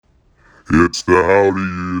It's the How Do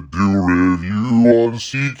You Do review on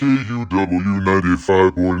CKUW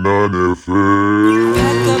 95.9 FM.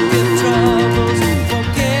 Pack up your troubles,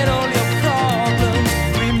 forget all your problems.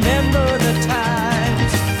 Remember the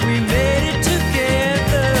times we made it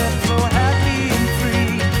together. So happy and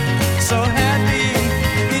free, so happy.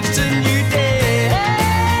 It's a new day.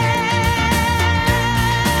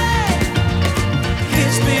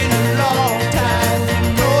 It's been a long time. You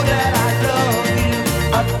know that I love you.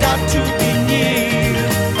 I've got to be near you.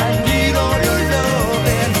 I need all your love,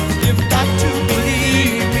 and you've got to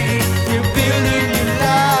believe me. You're building your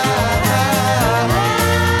life.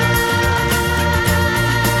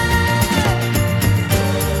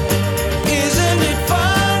 Isn't it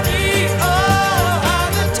funny? Oh, how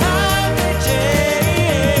the time they change.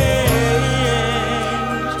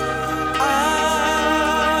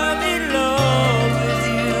 I'm in love with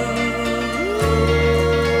you.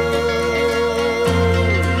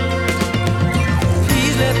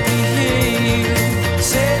 Please let me hear you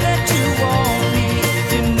say that you want me.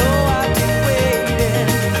 You know I've been waiting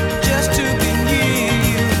just to be near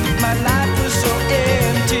you. My life was so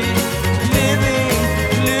empty,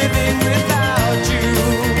 living without you.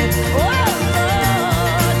 Oh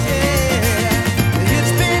Lord, yeah.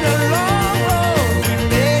 It's been a long road. We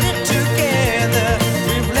made it together.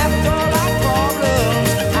 We've left all our problems.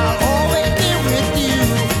 I'll always be with you.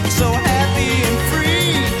 So happy and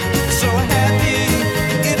free, so happy.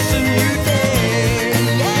 It's a new day.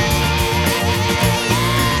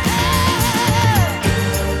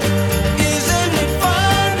 Isn't it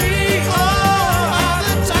funny? Oh, how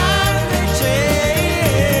the time they change.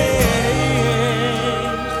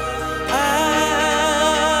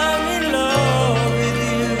 I'm in love with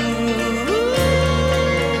you.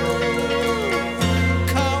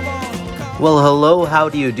 Come on, come Well, hello, how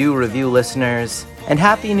do you do, review listeners, and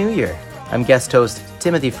Happy New Year. I'm guest host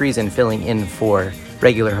Timothy Friesen, filling in for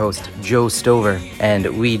regular host Joe Stover,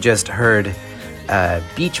 and we just heard a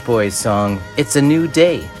Beach Boys song, It's a New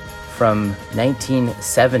Day, from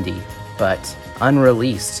 1970, but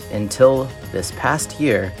unreleased until this past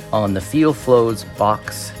year on the Feel Flows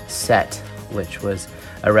box set, which was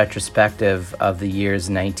a retrospective of the years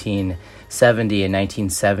 1970 and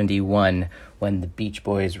 1971, when the Beach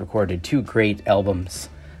Boys recorded two great albums,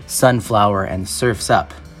 Sunflower and Surf's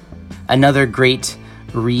Up. Another great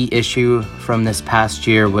reissue from this past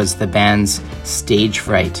year was the band's Stage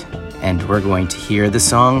Fright, and we're going to hear the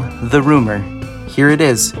song The Rumor. Here it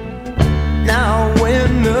is. Now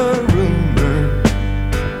when the rumor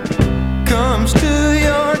comes to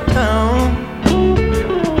your town,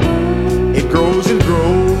 it grows and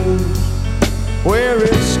grows. Where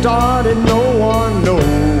it started, no one knows.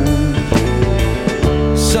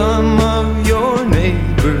 Some of your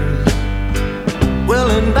neighbors will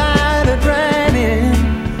invite a right in.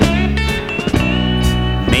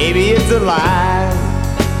 Maybe it's a lie,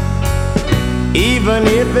 even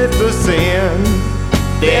if it's a sin.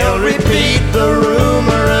 They'll repeat the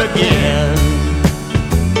rumor again.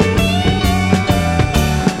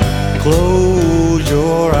 Close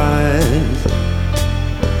your eyes,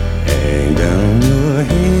 hang down your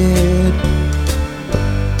head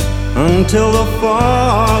until the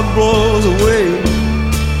fog blows away.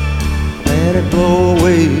 Let it blow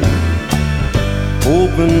away.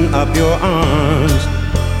 Open up your arms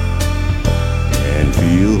and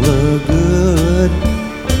feel the good.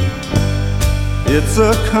 It's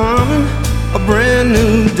a coming, a brand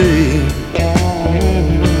new day.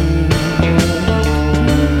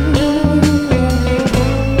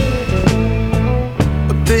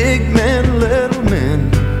 A big man, little man,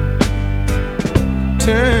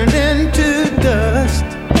 turned into dust.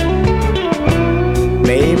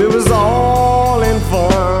 Maybe it was all in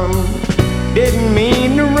fun. Didn't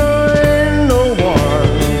mean to ruin no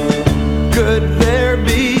one. Could there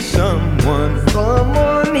be someone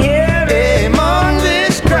here among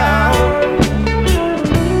this crowd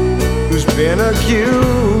who's been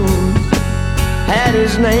accused, had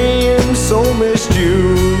his name so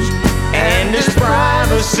misused, and his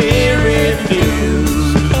privacy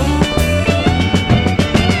refused?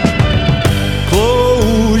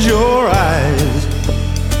 Close your eyes,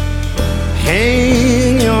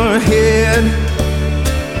 hang your head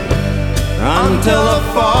until the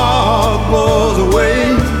fog blows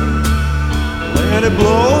away. Let it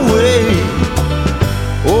blow away.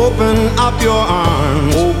 Open up your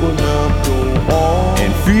arms,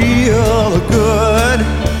 and feel good.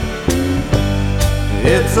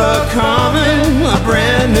 It's a coming, a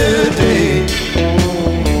brand new day.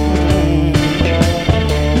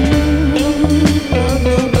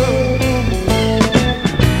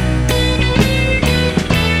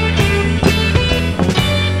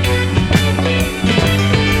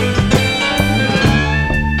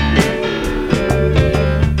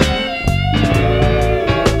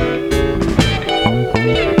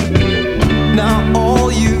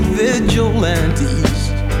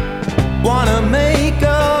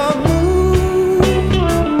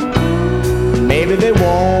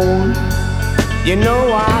 You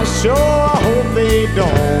know I sure hope they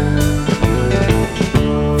don't.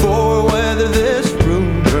 For whether this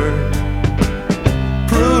rumor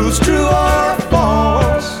proves true or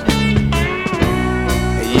false,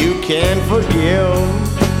 you can forgive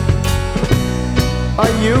or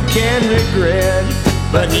you can regret,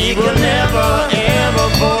 but he will never ever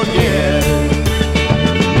forget.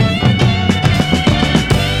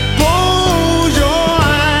 Close your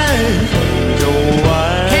eyes,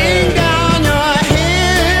 hang down your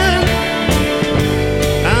head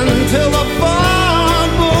until the fog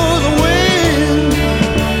blows away.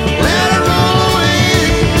 Let it roll away.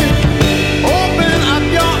 Open up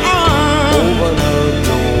your arms,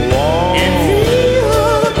 and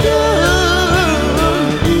feel good.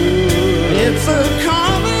 It's a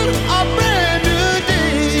coming, a brand new day.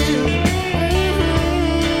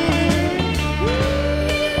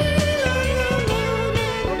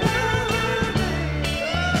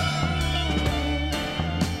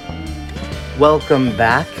 Welcome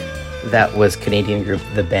back. That was Canadian group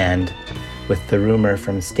The Band with The Rumor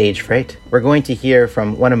from Stage Fright. We're going to hear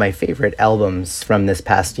from one of my favorite albums from this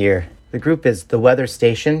past year. The group is The Weather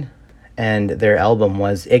Station, and their album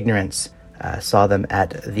was Ignorance. Saw them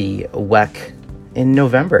at the WEC in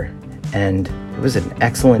November, and it was an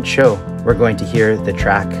excellent show. We're going to hear the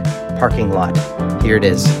track Parking Lot. Here it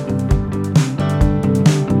is.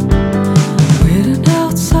 Waiting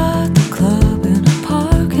outside the club in a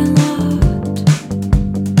parking lot.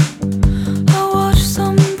 I watched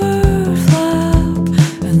some bird fly up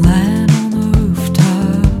and land on the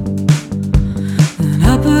rooftop, then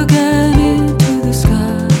up again into the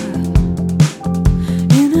sky,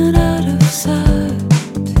 in and out of sight,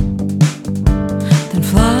 then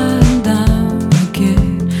flying down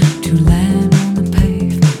again to land on the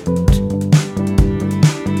pavement.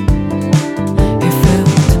 It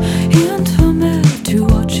felt intimate to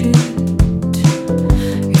watch it,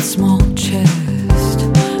 its small chest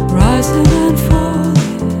rising and falling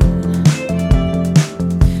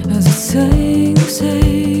as it sang the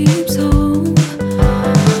same song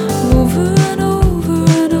over and over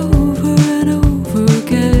and over and over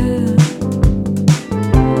again,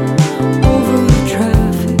 over the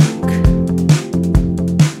traffic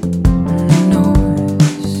and the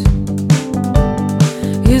noise.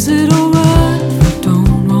 Is it alright if I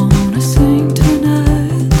don't wanna sing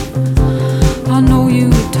tonight? I know you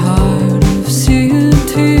were tired of seeing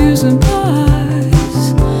tears in my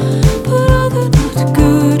eyes, but are there not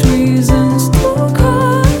good reasons to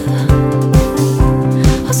cry?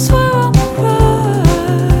 I swear I'm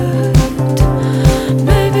alright.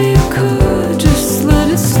 Maybe you could just let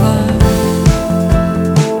it slide.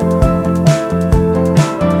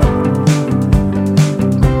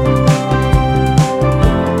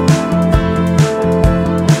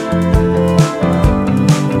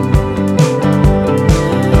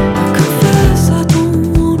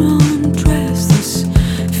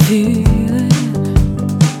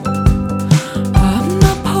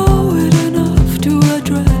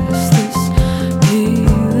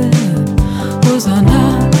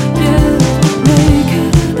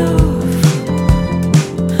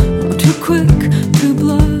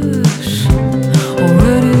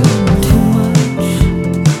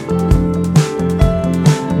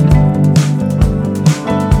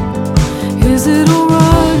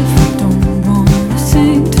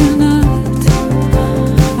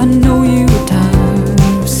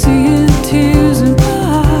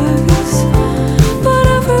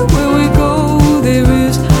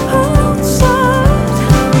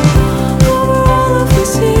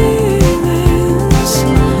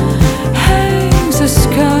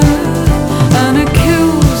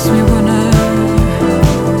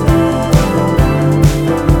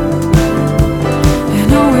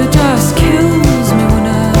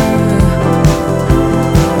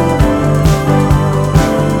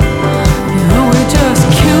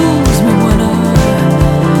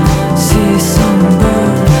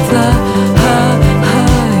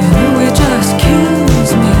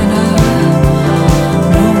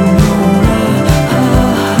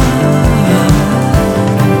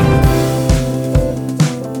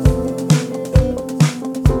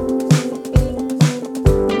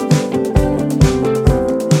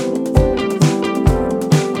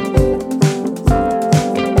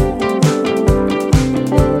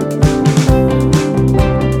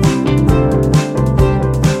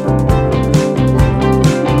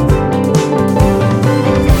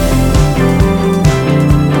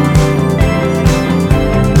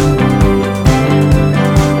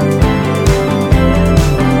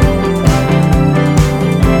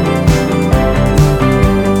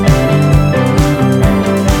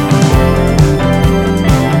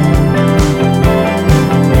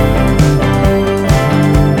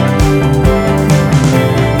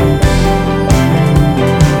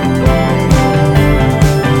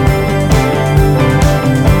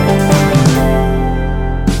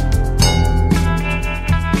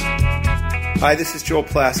 Hi, this is Joel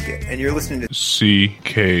Plaskett, and you're listening to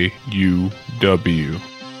CKUW.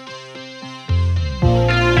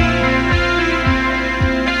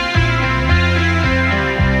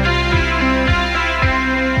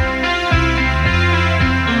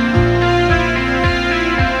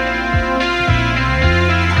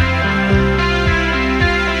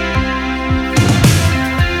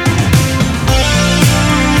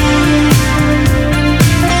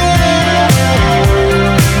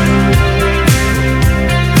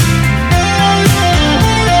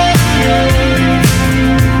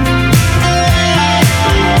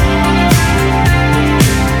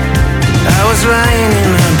 Lying in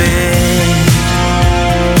my bed,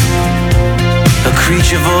 a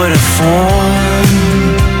creature void of form,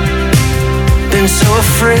 been so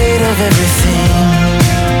afraid of everything.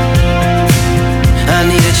 I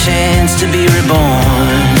need a chance to be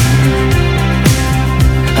reborn.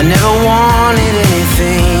 I never wanted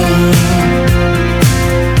anything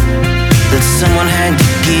that someone had to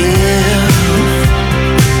give.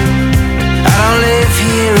 I don't live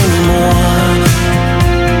here anymore.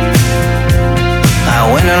 I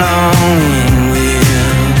went along in with.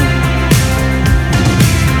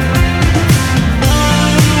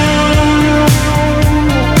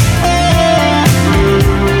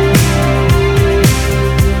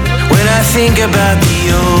 When I think about the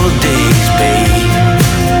old days, babe,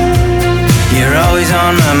 you're always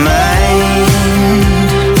on my mind.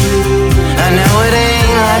 I know it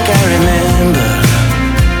ain't like I remember.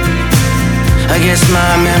 I guess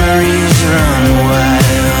my memories run wild.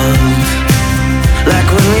 Like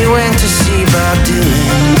when we went to see Bob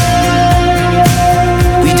Dylan,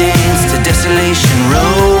 we danced to Desolation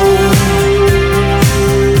Road.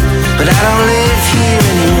 But I don't live here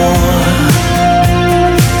anymore.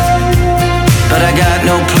 But I got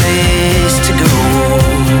no place to go.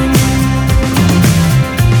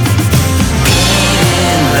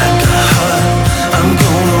 Beating like a heart, I'm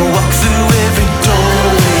gonna walk through every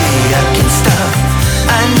doorway I can stop.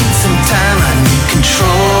 I need some time, I need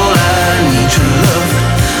control, I need your love.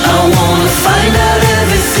 I wanna find out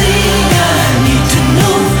everything I need to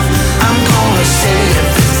know. I'm gonna say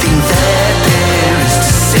everything that there is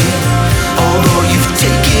to say. Although you've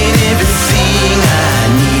taken everything I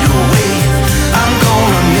need away, I'm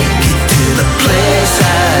gonna make it to the place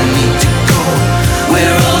I need to go.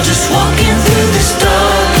 We're all just walking through this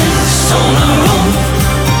darkness on our own.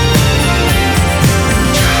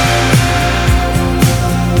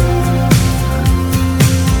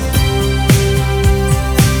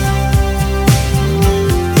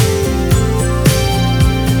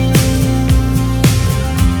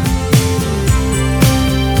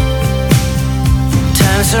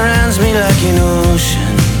 Surrounds me like an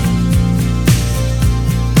ocean.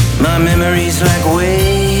 My memories like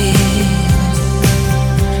waves.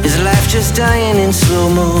 Is life just dying in slow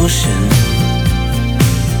motion,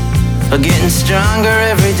 or getting stronger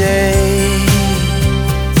every day?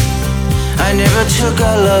 I never took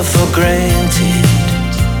our love for granted.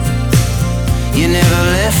 You never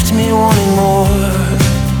left me wanting more,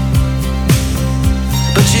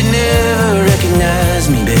 but you never recognized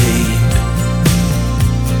me, babe.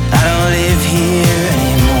 I don't live here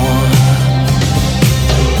anymore.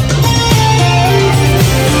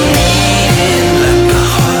 Beating like a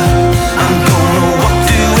heart, I'm gonna walk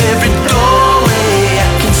through every doorway I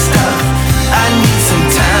can stop. I need some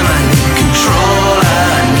time, I need control,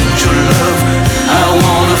 I need your love. I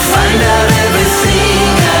wanna find out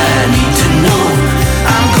everything I need to know.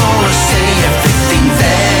 I'm gonna say everything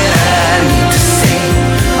that I need to say.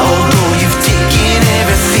 Although you've taken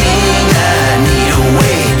everything I need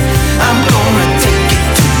away, I'm gonna take it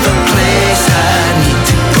to the place I need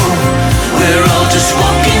to go. We're all just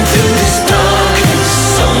walking through this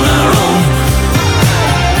darkness on our own.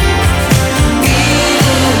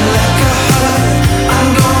 Beating like a heart, I'm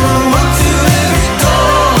gonna walk through every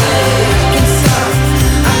doorway I can stop.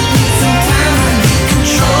 I need some time, I need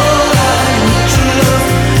control, I need your love.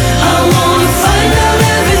 I wanna find out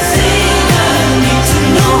everything I need to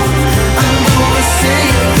know. I'm gonna say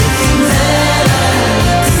everything that I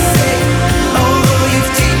need to say. Although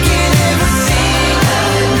you've taken everything I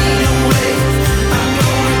need away, I'm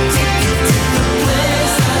gonna take it to the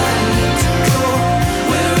place I need to go.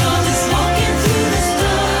 We're all just walking through this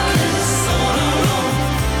darkness on our own.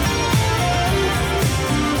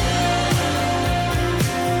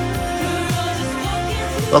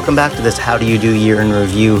 Welcome back to this How Do You Do Year in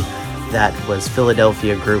Review. That was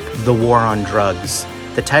Philadelphia group The War on Drugs,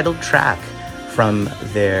 the titled track from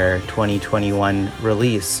their 2021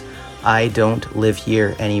 release, I Don't Live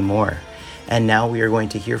Here Anymore. And now we are going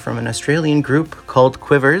to hear from an Australian group called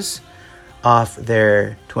Quivers off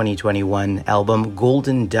their 2021 album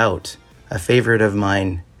Golden Doubt, a favorite of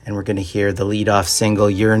mine, and we're going to hear the lead-off single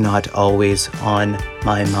You're Not Always on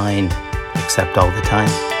My Mind, except all the time.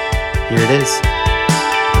 Here it is.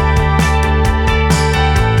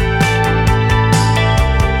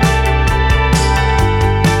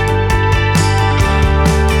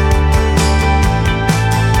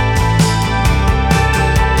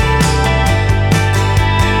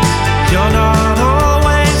 You're not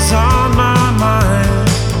always on my mind,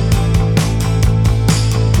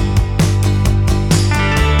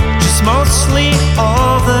 just mostly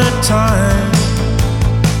all the time.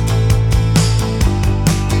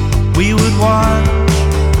 We would watch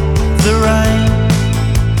the rain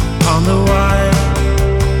on the white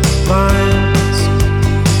lines,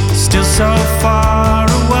 still so far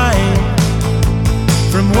away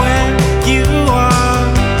from where you are.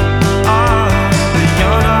 But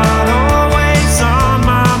you're not always on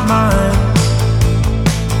my mind,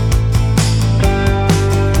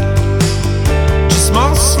 just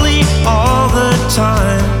mostly all the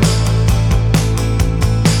time.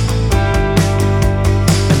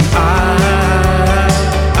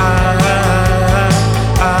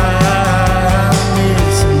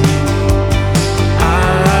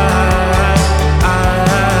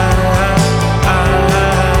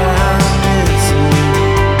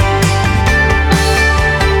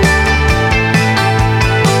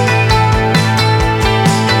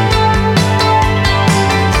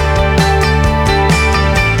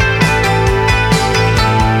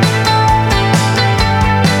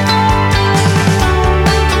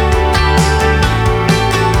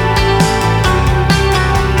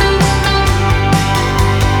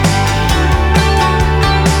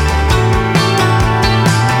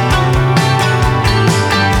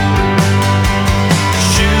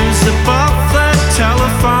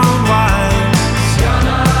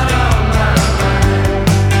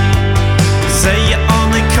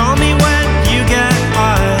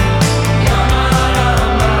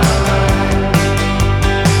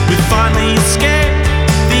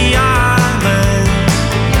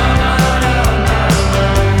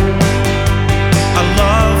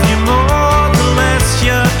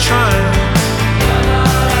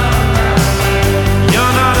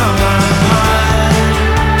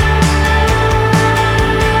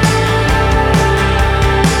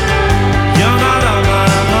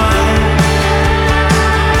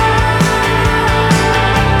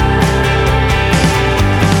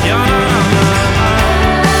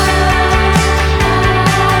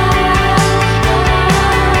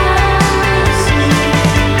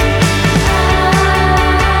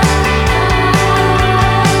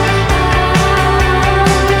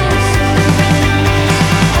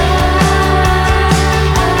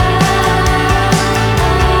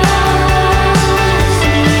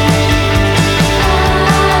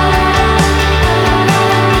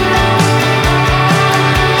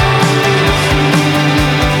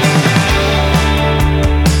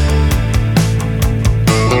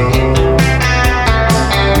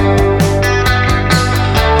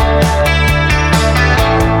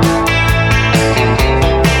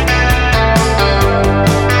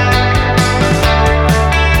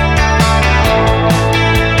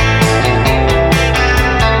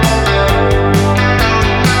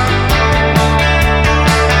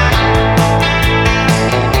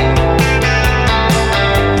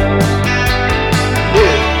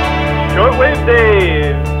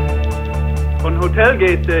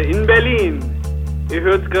 Hotelgäste in Berlin. Ihr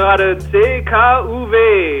hört gerade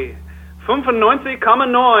CKUW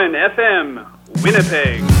 95,9 FM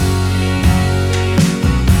Winnipeg.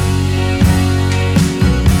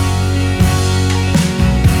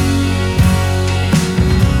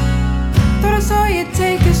 Thought I saw you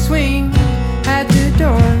take a swing at the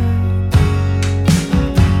door.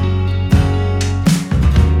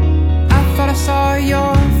 I thought I saw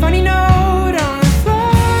your funny note on the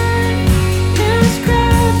floor. It was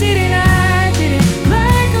crafted and I didn't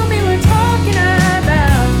like what we were talking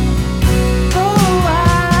about. Oh, I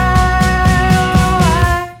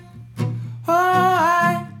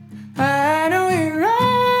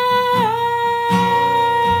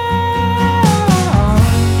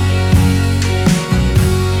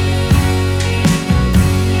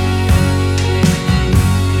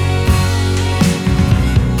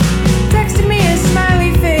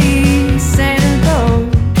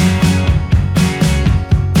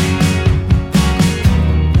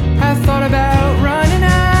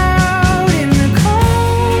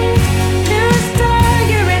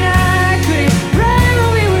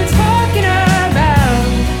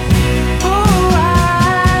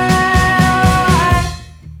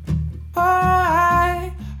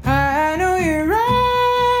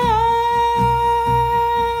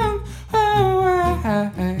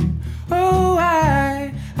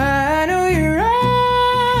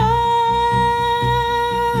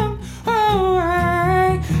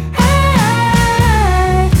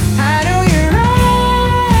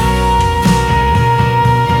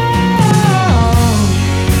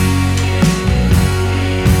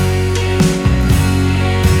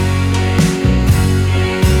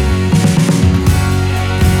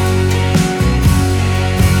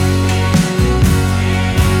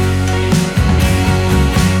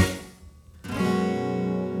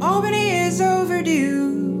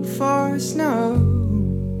snow.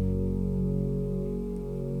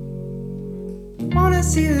 Wanna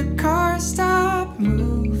see the car stop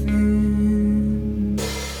moving.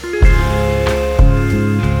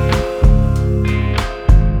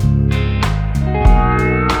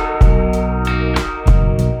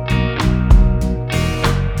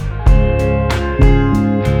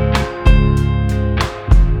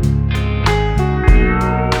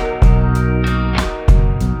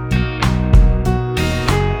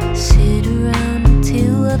 Sit around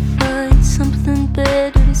until I find something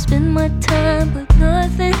better to spend my time, but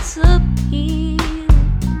nothing's appealing.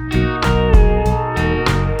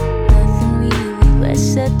 Nothing really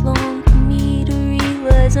lasts that long for me to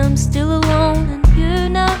realize I'm still alone and you're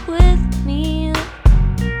not with me.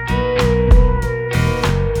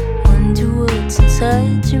 Wonder what's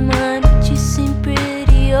inside your mind, but you seem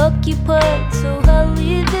pretty occupied, so I'll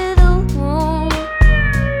leave it alone.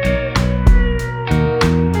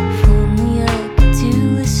 If only I could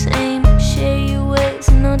do the same, share your ways,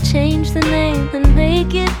 and I'll change the name and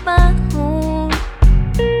make it my own.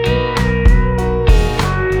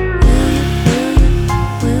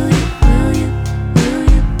 Will you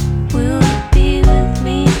be with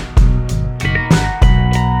me?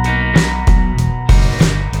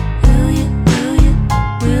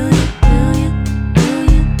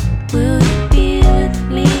 Will you be with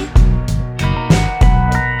me?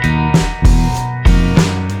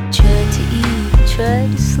 Try to eat, try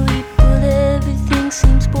to sleep, but everything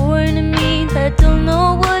seems boring to me. I don't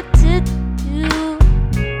know what to do.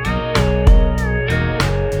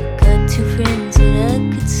 Got two friends that I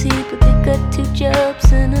could see, but they got two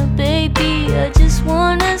jobs and a baby. I just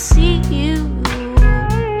wanna see you.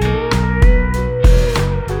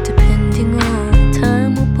 Depending on the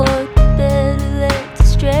time apart, the better that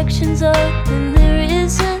distractions are, and there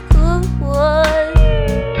isn't a lot.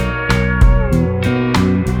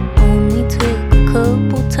 Only took a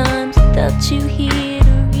couple times without you here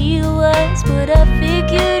to realize, but I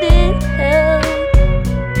figured it out.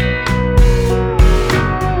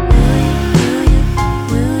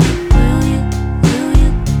 Will you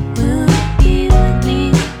be with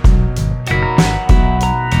me?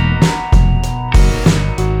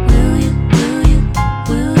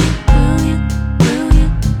 Will you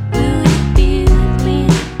be with me?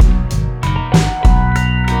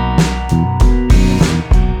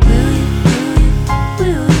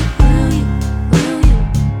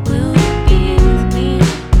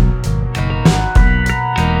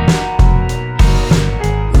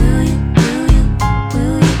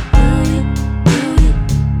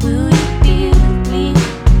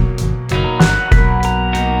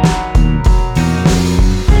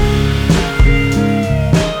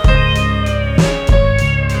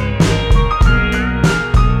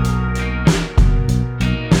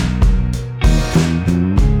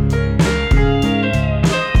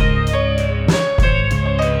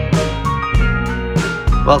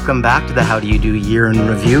 Welcome back to the How Do You Do Year in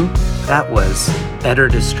Review. That was Better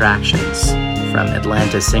Distractions from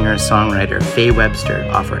Atlanta singer-songwriter Faye Webster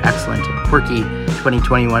off her excellent and quirky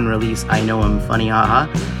 2021 release, I Know I'm Funny Haha.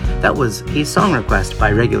 That was a song request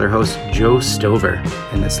by regular host Joe Stover.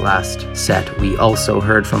 In this last set, we also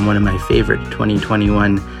heard from one of my favorite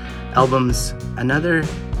 2021 albums, another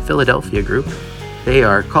Philadelphia group. They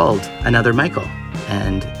are called Another Michael,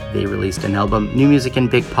 and they released an album, New Music in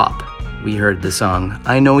Big Pop. We heard the song,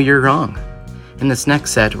 I Know You're Wrong. In this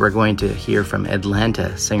next set, we're going to hear from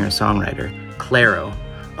Atlanta singer-songwriter Clairo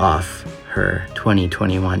off her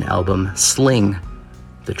 2021 album, Sling,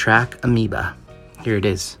 the track Amoeba. Here it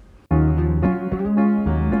is.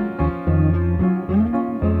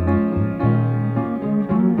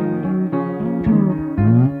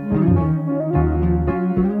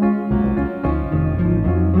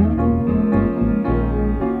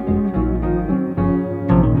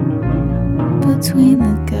 Between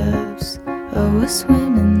the gaps, I was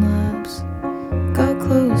swimming laps. Got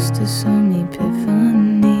close to some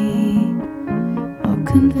epiphany. I'll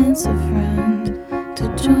convince a friend to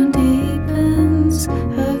join deep ends.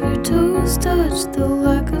 Have your toes touch the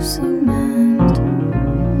lack of cement.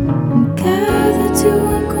 And gather to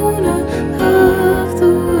one corner of the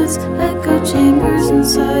woods. Echo chambers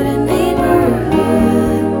inside a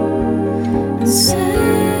neighborhood. And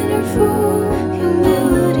centerfold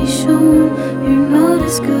humility shown. You're not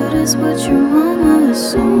as good as what your mama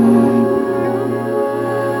assumed.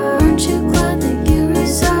 Aren't you glad that you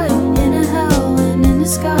reside in a hell and in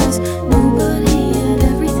disguise? Nobody had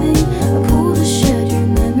everything. I pulled to shed your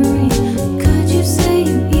memory. Could you say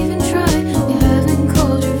you even tried? You haven't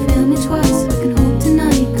called your family twice. I can hope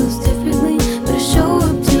tonight goes differently, but I show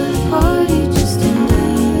up to the party just in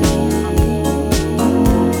time.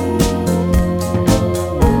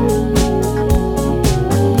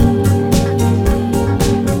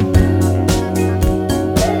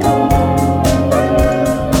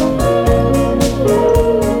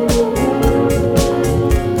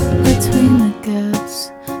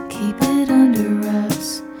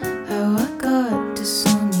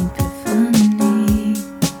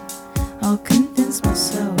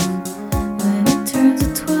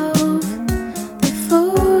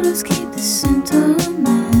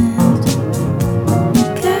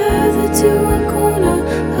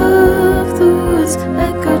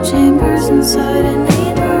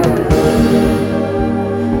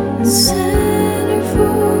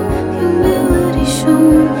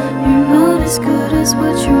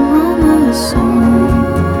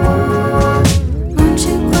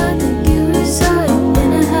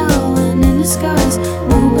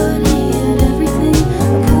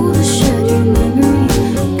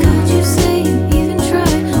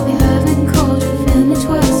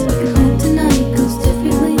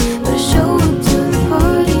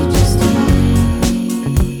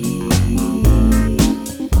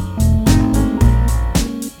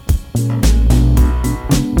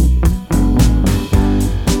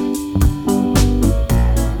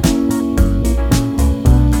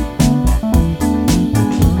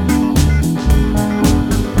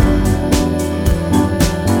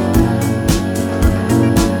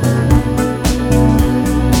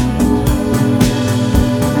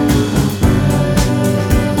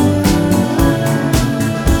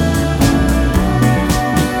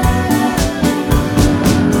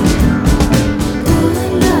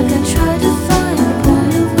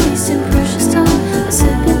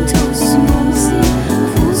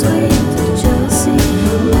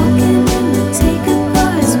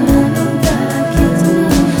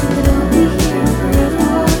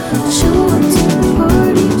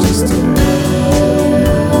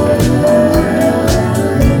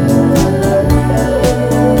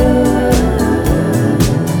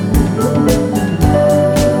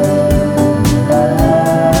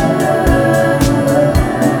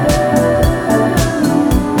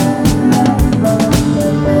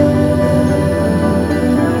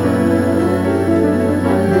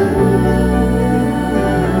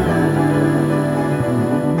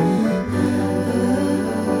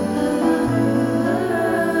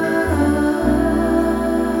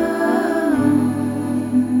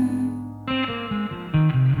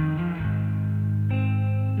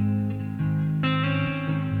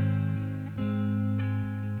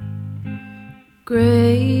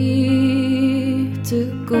 Gray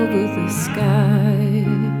took over the sky.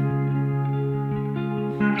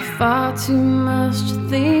 Far too much to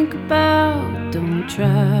think about, don't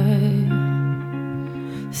try.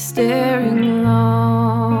 Staring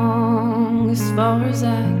long as far as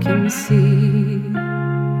I can see,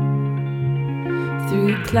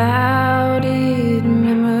 through clouded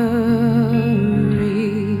memories.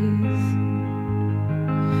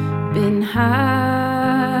 Been hiding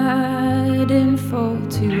for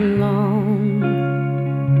too long.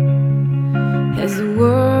 Has the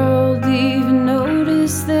world even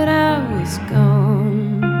noticed that I was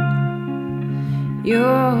gone?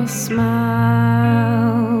 Your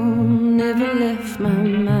smile never left my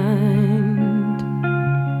mind.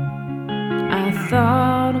 I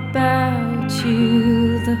thought about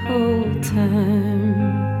you the whole time.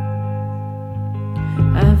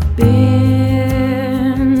 I've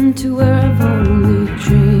been to where I've only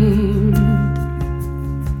dreamed.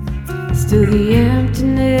 Still the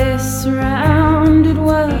emptiness surrounded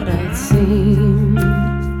what I'd seen,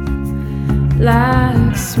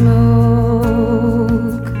 like smoke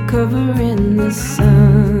covering the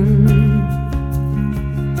sun,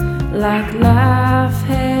 like life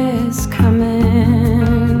has come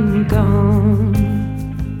and gone.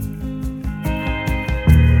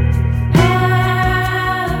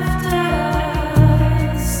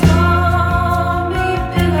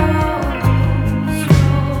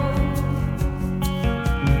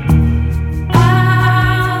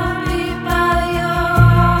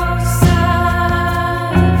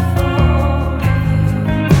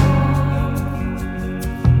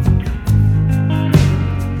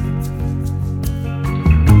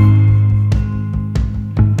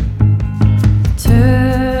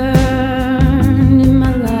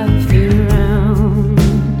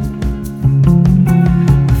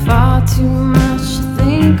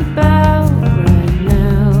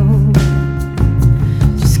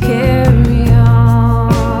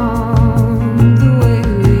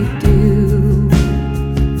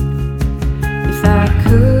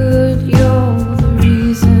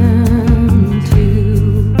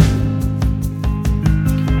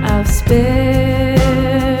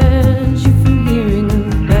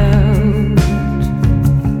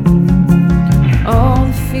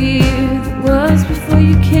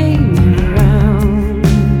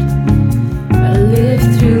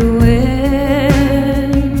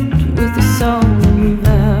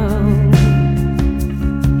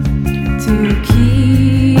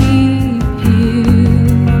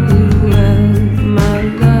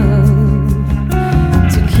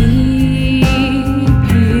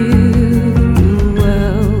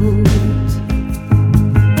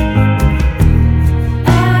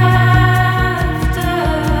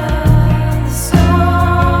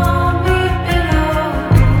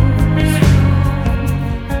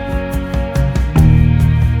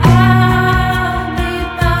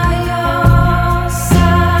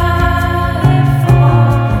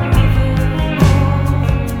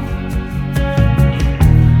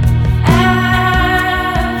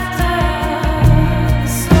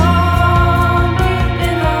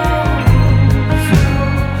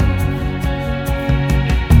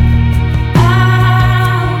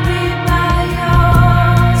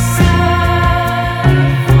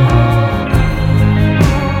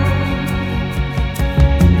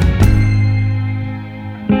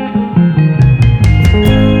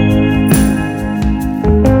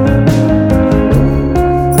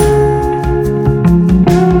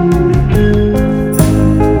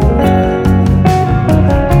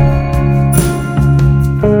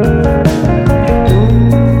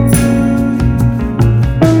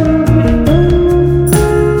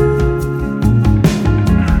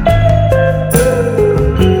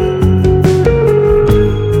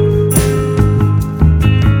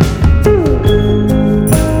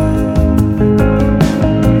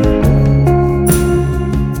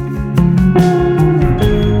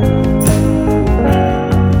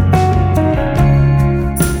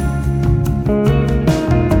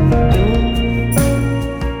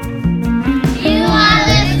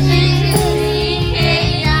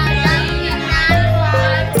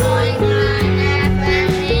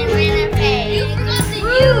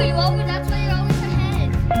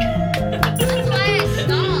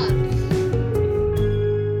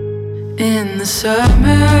 In the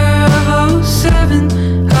summer of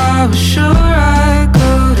 '07, I was sure I'd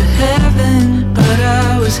go to heaven, but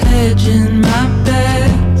I was hedging my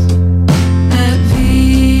bets at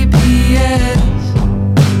VBS.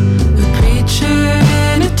 A preacher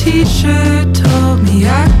in a t-shirt told me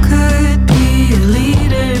I could be a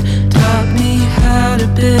leader, taught me how to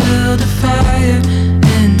build a fire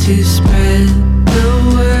and to spread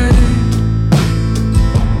the word.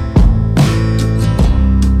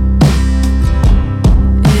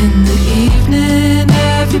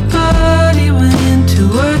 Everybody went to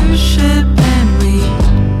worship and we,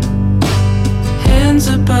 hands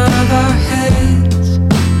above our heads,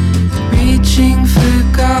 reaching for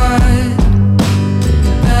God.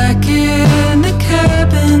 Back in the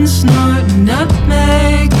cabin, snorting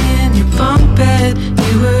nutmeg in your bunk bed,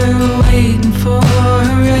 you were waiting for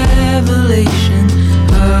a revelation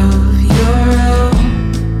of your own.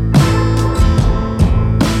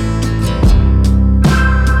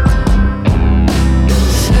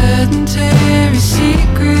 Sedentary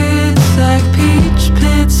secrets like peach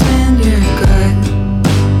pits in your gut,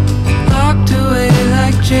 locked away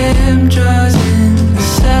like jam jars in the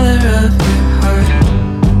cellar of your heart,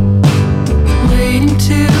 waiting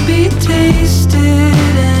to be tasted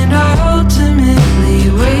and ultimately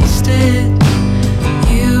wasted.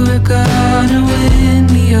 You were gonna win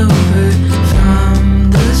me over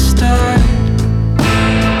from the start.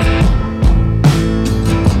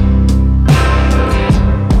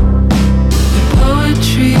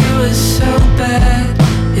 It was so bad,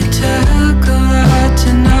 it took a lot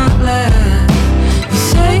to not laugh. You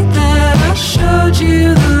say that I showed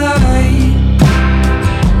you the light,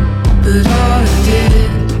 but all I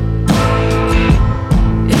did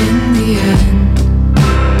in the end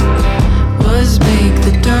was make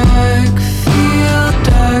the dark feel darker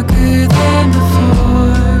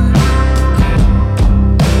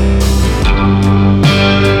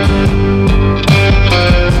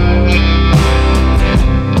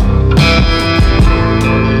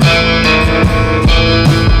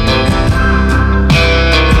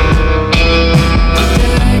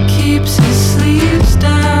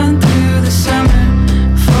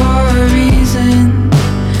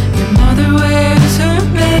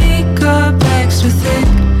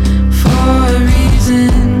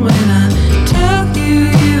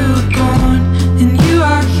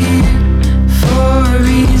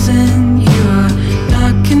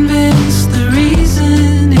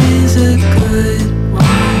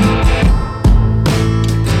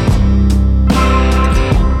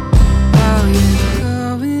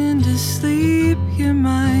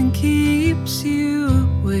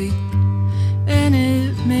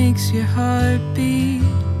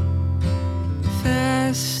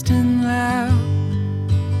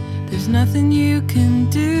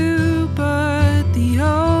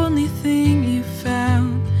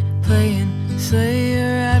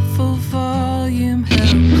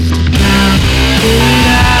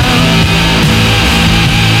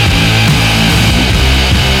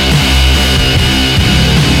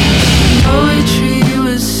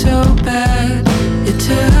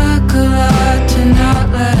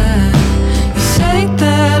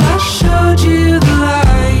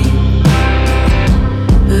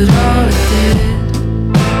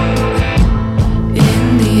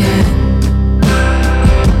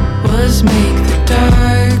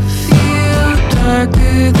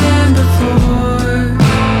than before.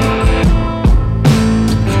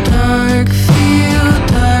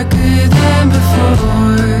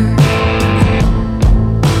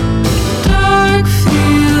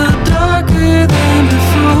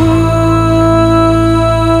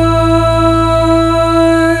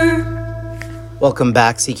 Welcome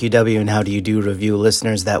back, CQW and How Do You Do review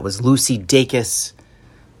listeners. That was Lucy Dacus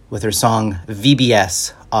with her song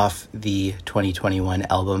VBS off the 2021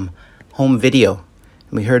 album Home Video.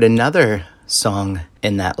 And we heard another song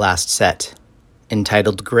in that last set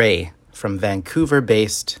entitled Grey from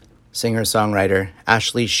Vancouver-based singer-songwriter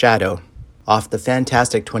Ashley Shadow off the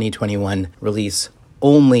fantastic 2021 release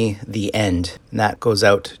Only the End. And that goes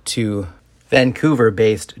out to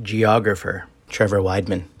Vancouver-based geographer Trevor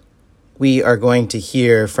Weidman. We are going to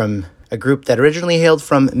hear from a group that originally hailed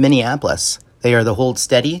from Minneapolis. They are the Hold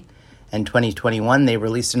Steady, and 2021 they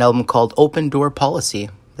released an album called Open Door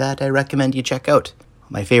Policy that I recommend you check out.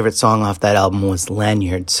 My favorite song off that album was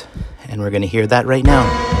Lanyards, and we're going to hear that right now.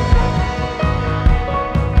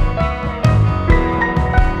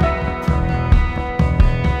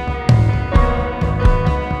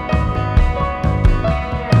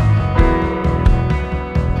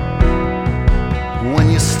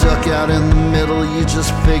 Out in the middle, you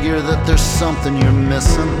just figure that there's something you're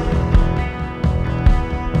missing.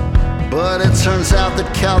 But it turns out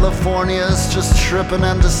that California is just tripping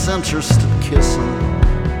and disinterested kissing.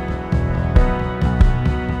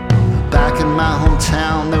 Back in my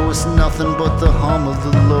hometown there was nothing but the hum of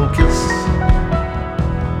the locusts.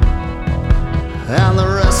 And the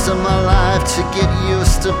rest of my life to get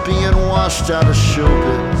used to being washed out of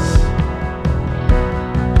showbiz.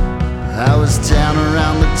 I was down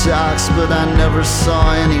around the docks, but I never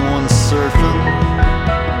saw anyone surfing.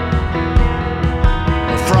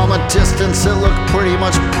 From a distance it looked pretty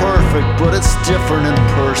much perfect, but it's different in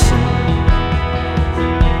person.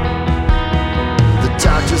 The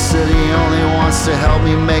doctor said he only wants to help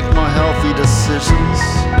me make more healthy decisions.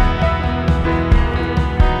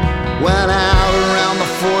 Went out around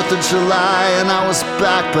the 4th of July and I was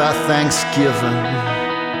back by Thanksgiving.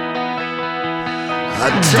 I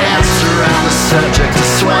danced around the subject and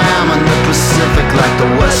swam in the Pacific like the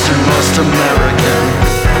westernmost American.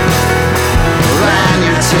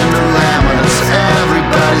 Lanyards into laminates,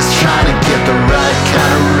 everybody's trying to get the right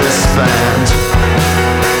kind of wristband.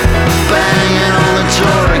 Banging on the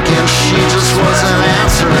door again, she just wasn't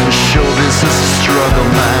answering. Showbiz is a struggle,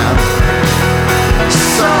 man.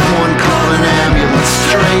 Someone called an ambulance,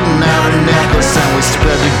 straightened out her necklace, and we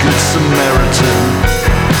sped to Good Samaritan.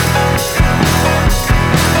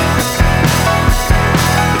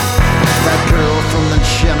 That girl from the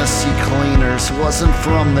Genesee Cleaners wasn't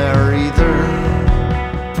from there either.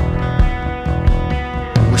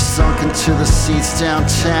 We sunk into the seats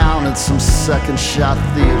downtown in some second shot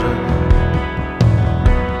theater.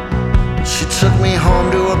 She took me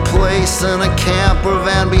home to a place in a camper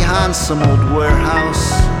van behind some old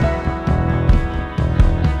warehouse.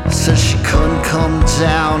 Said she couldn't come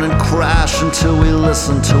down and crash until we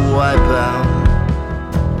listened to Wipeout.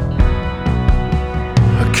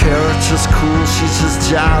 Her character's cool, she's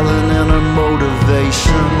just dialing in her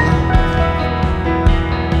motivation.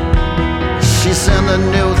 She's into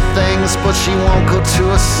new things, but she won't go to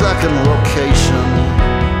a second location.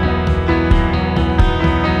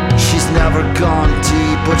 She's never gone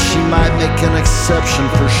deep, but she might make an exception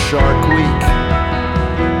for Shark Week.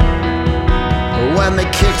 When they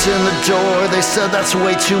kicked in the door, they said that's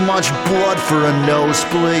way too much blood for a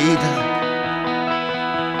nosebleed.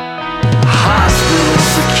 Hospital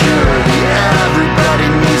security, everybody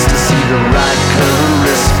needs to see the right color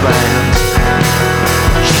wristband.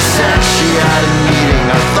 She said she had a meeting,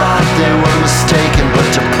 I thought they were mistaken, but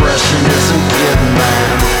depression isn't kidding,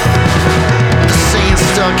 man. The scene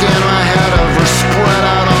stuck in my head of her spread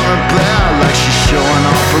out on her bed like she's showing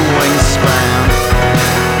off her wingspan.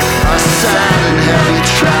 I sat in heavy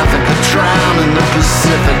traffic, I drowned in the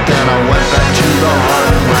Pacific, then I went back to the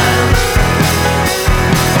heartland.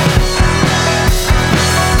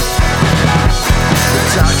 The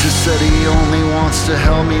doctor said he only wants to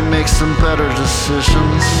help me make some better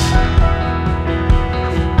decisions.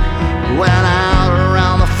 Went out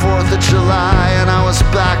around the 4th of July and I was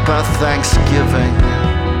back by Thanksgiving.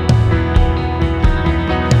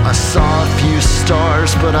 I saw a few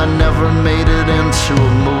stars, but I never made it into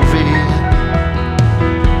a movie.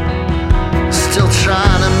 Still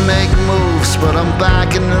trying to make moves, but I'm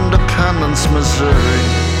back in Independence,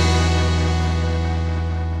 Missouri.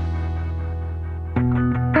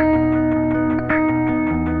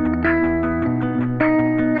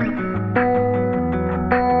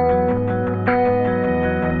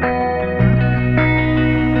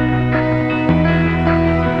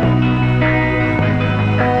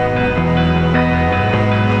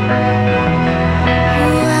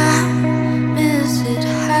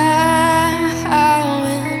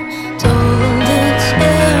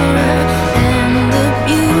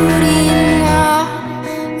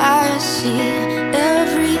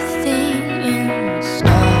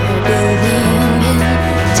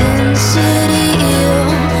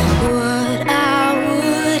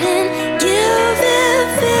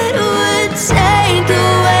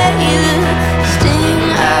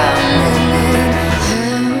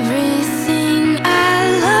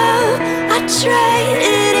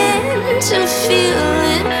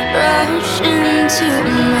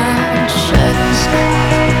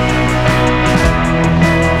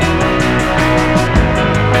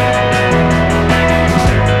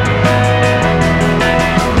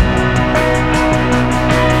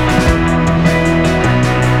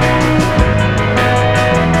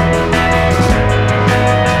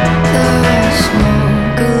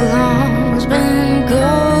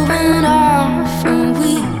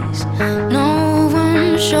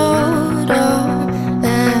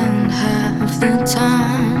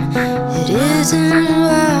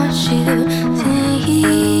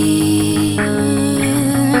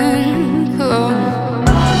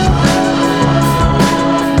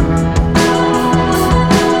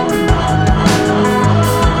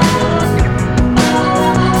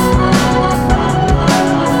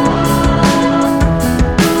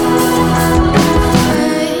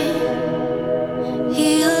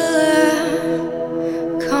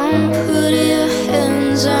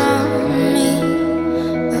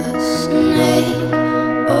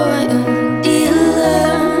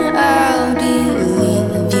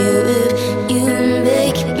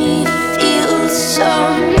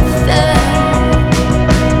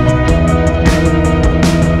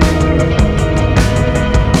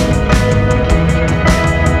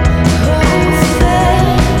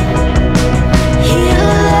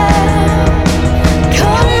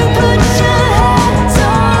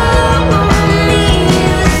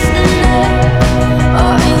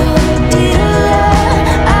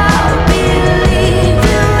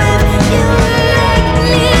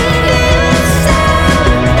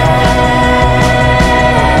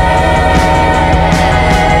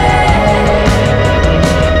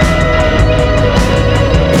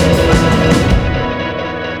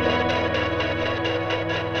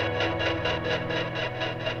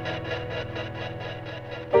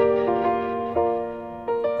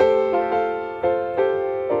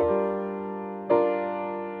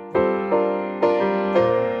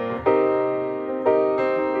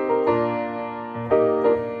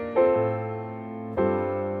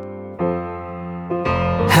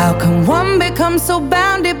 How can one become so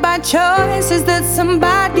bounded by choices that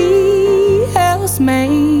somebody else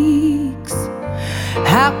makes?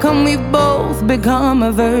 How come we both become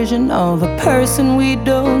a version of a person we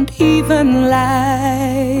don't even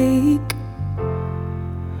like?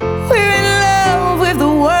 We're in love with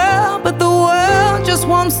the world, but the world just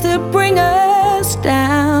wants to bring us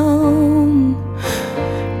down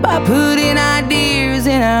by putting ideas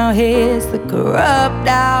in our heads that corrupt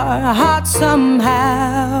our hearts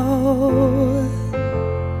somehow.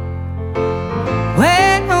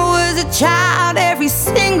 When I was a child, every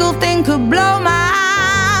single thing could blow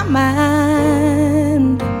my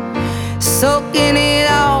mind, soaking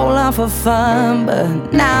it all up for fun,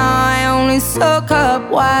 but now I only soak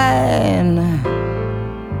up wine.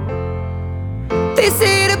 They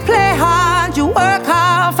say to play hard, you work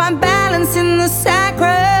hard, find balance in the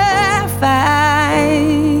sacrifice.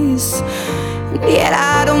 Yet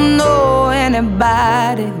I don't know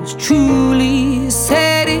anybody who's truly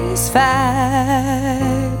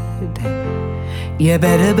satisfied. You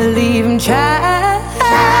better believe I'm trying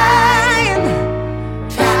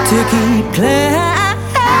to keep climbing,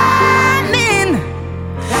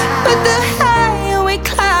 but the higher we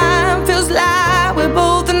climb feels like we're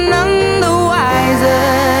both none the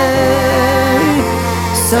wiser.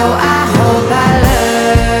 So I hope I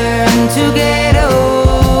learn to get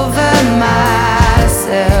over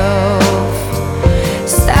myself,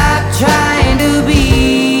 stop trying to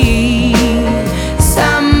be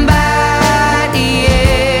somebody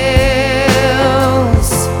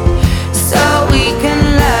else, so we can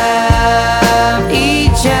love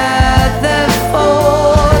each other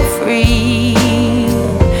for free.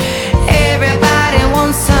 Everybody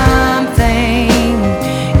wants something,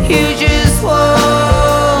 you just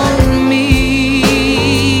want me.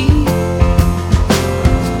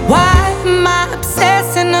 Why am I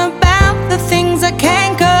obsessing about the things I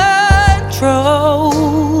can't control?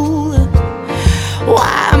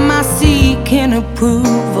 Why am I seeking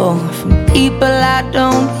approval from people I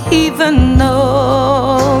don't even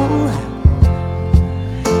know?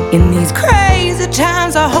 In these crazy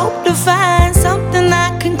times, I hope to find something I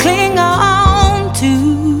can cling on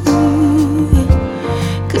to,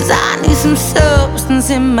 'cause I need some substance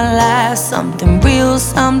in my life, something real,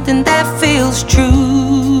 something that feels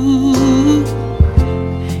true.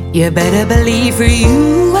 You better believe for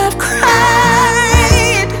you I've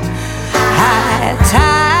cried high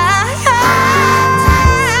tides,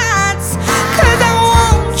 'cause I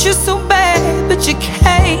want you so bad, but you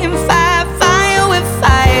can't fight fire with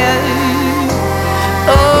fire.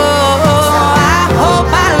 Oh, I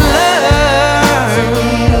hope I learn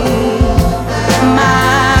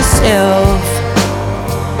myself,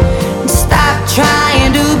 stop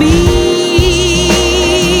trying to be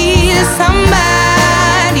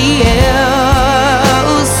somebody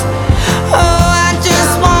else. Oh, I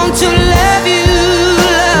just want to love you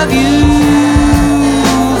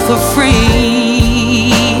for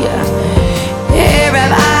free.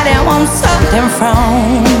 Everybody wants something from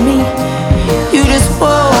me, you just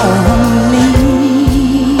want me.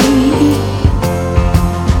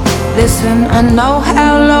 Listen, I know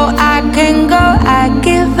how low I can go, I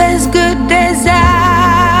give as good as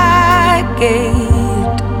I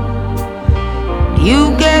get. You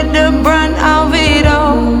get the brunt of it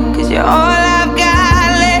all, 'cause you're all I've got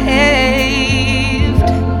left.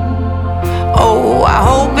 Oh, I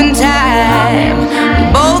hope in time we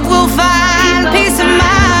both will find peace of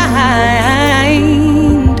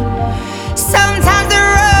mind. Sometimes the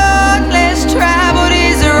road less traveled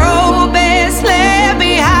is the road best left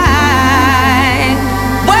behind.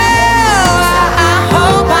 Well, I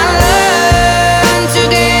hope I learn to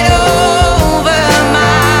get over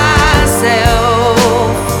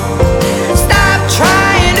myself, stop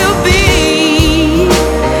trying to be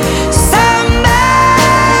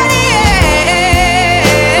somebody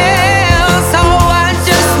else. Oh, I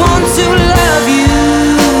just want to love you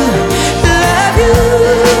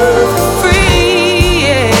for free,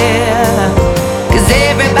 yeah. 'Cause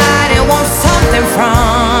everybody wants something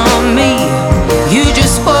from me, you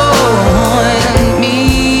just want me.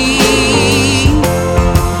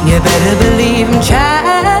 You better believe I'm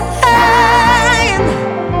trying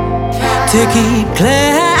to keep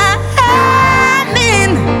climbing,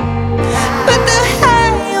 but the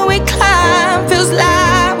higher we climb feels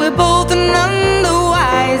like we're both none the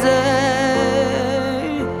wiser.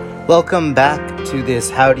 Welcome back to this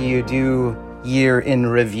How Do You Do Year in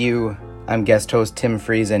Review. I'm guest host Tim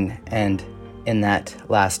Friesen, and in that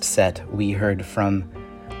last set we heard from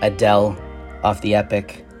Adele off the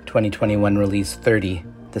epic 2021 release 30,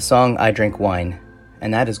 the song I Drink Wine,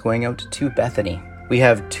 and that is going out to Bethany. We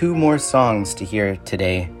have two more songs to hear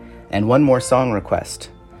today, and one more song request.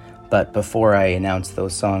 But before I announce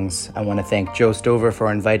those songs, I want to thank Joe Stover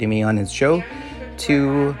for inviting me on his show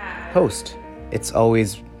to host. It's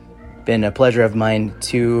always been a pleasure of mine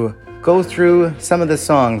to go through some of the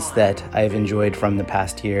songs that I've enjoyed from the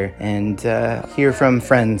past year and hear from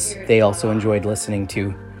friends they also enjoyed listening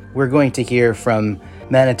to. We're going to hear from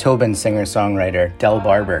Manitoban singer-songwriter Del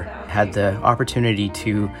Barber. Had the opportunity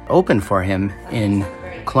to open for him in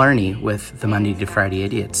Killarney with the Monday to Friday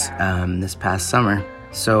Idiots this past summer.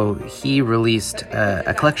 So he released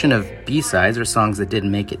a collection of B-sides, or songs that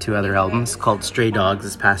didn't make it to other albums, called Stray Dogs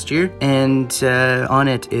this past year. And on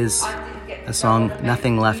it is a song,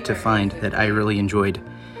 Nothing Left to Find, that I really enjoyed.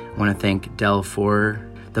 I want to thank Del for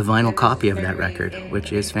the vinyl copy of that record,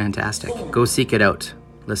 which is fantastic. Go seek it out,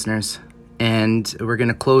 listeners. And we're going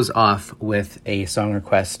to close off with a song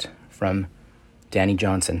request from Danny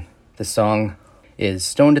Johnson. The song is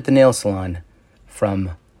Stoned at the Nail Salon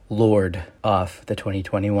from Lord off the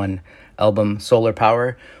 2021 album Solar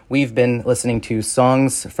Power. We've been listening to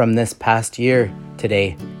songs from this past year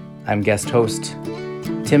today. I'm guest host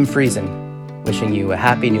Tim Friesen, wishing you a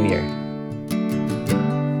happy new year.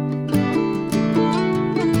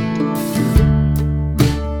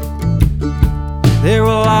 There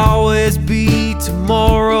will always be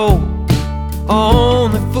tomorrow,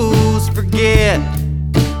 only fools forget.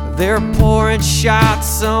 They're pouring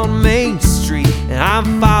shots on Main Street, and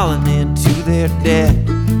I'm falling into their debt.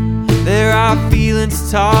 There are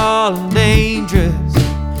feelings tall and dangerous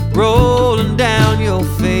rolling down your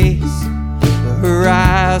face. The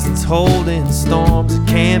horizon's holding storms that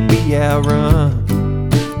can't be outrun.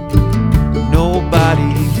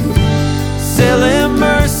 Nobody selling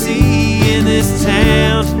mercy in this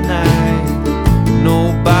town tonight.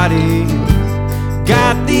 Nobody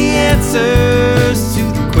got the answers to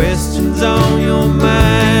the questions on your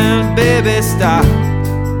mind. Baby, stop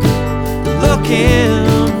looking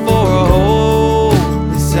for a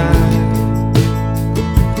holy sign.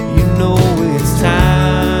 You know it's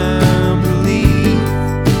time to leave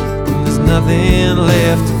when there's nothing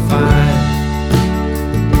left to find.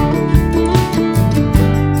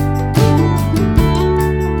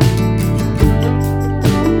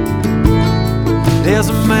 There's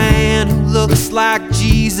a man who looks like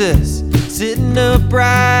Jesus sitting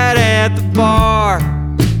upright at the bar.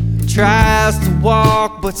 Tries to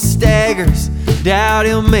walk but staggers, doubt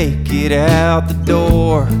he'll make it out the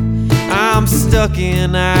door. I'm stuck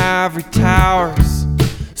in ivory towers,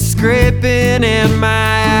 scraping at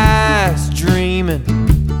my eyes, dreaming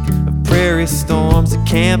of prairie storms that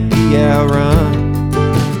can't be outrun.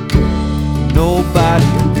 Nobody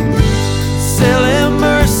selling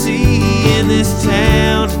mercy in this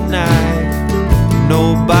town tonight.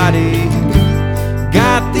 Nobody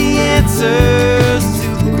got the answers to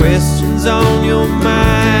the questions on your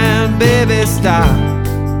mind. Baby, stop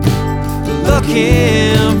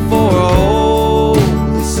looking for a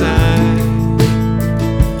holy sign.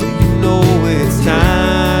 You know it's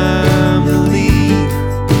time to leave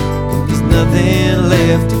when there's nothing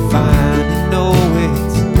left to find. You know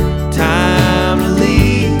it's time to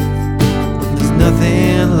leave when there's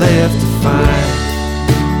nothing left to find.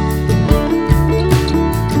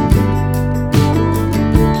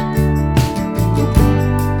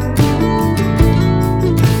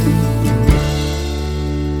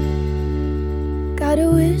 Got a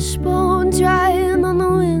wishbone drying on the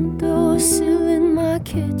windowsill in my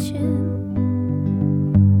kitchen,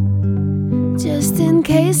 just in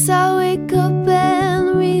case I wake up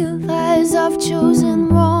and realize I've chosen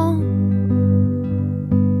wrong.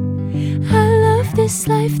 I love this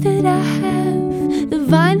life that I have, the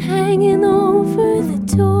vine hanging over the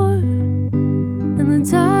door, and the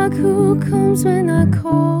dog who comes when I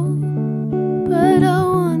call. But I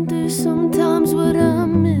wonder sometimes what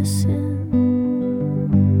I'm missing.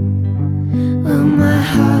 Well, my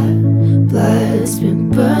heart blood's been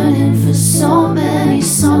burning for so many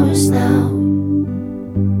summers now.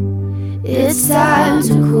 It's time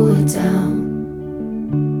to cool it down,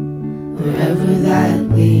 wherever that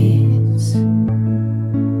leads.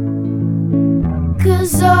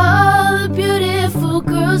 'Cause all the beautiful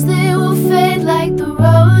girls, they will fade like the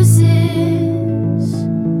roses,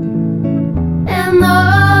 and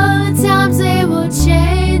all the times they will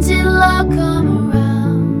change, it'll all come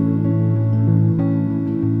around.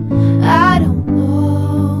 I don't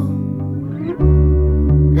know,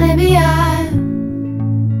 maybe I'm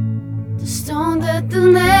just stoned at the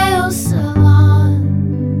nail salon.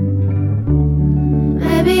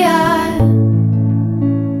 Maybe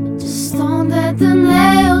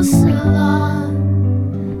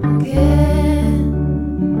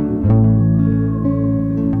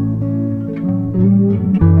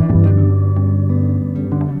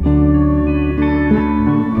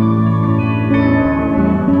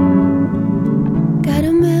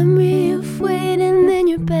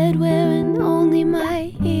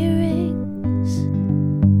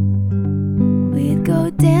go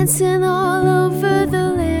dancing all over the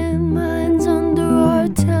landmines under our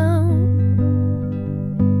town.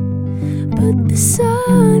 But the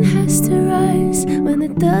sun has to rise. When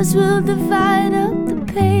it does, we'll divide up the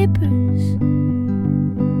papers.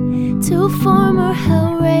 Two former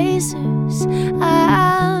hellraisers.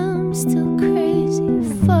 I'm still crazy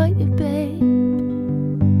for you, babe.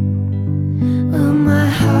 Well, my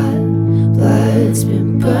heart blood's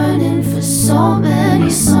been burning for so many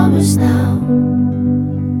summers now.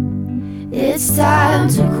 It's time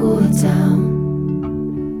to cool it down,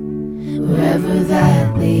 wherever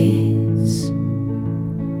that leads.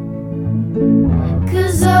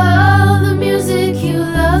 'Cause all the music you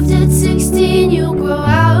loved at 16 you grow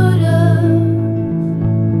out of,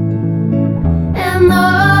 and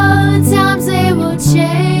all the times they will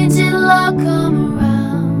change and love come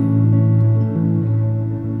around.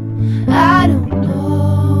 I don't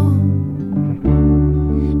know,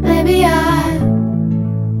 maybe I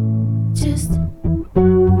just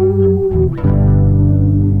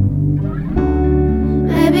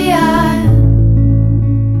maybe I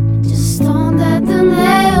just don't let the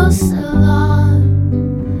nails salon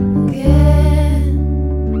again.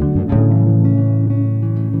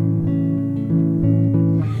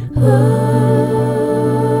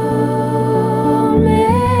 Oh,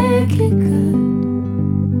 make it good.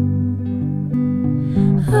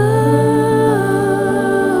 Oh,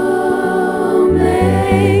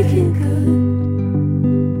 make it good.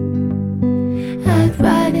 I'd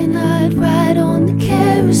ride and I'd ride on the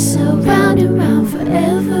carousel, round and round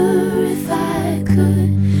forever if I could.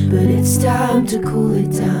 But it's time to cool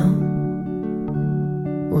it down,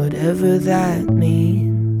 whatever that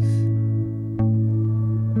means.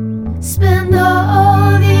 Spend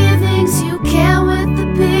all the evenings you can with the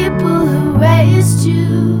people who raised you.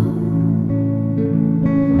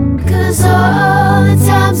 'Cause all the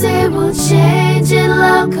times they will change and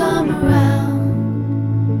love come around.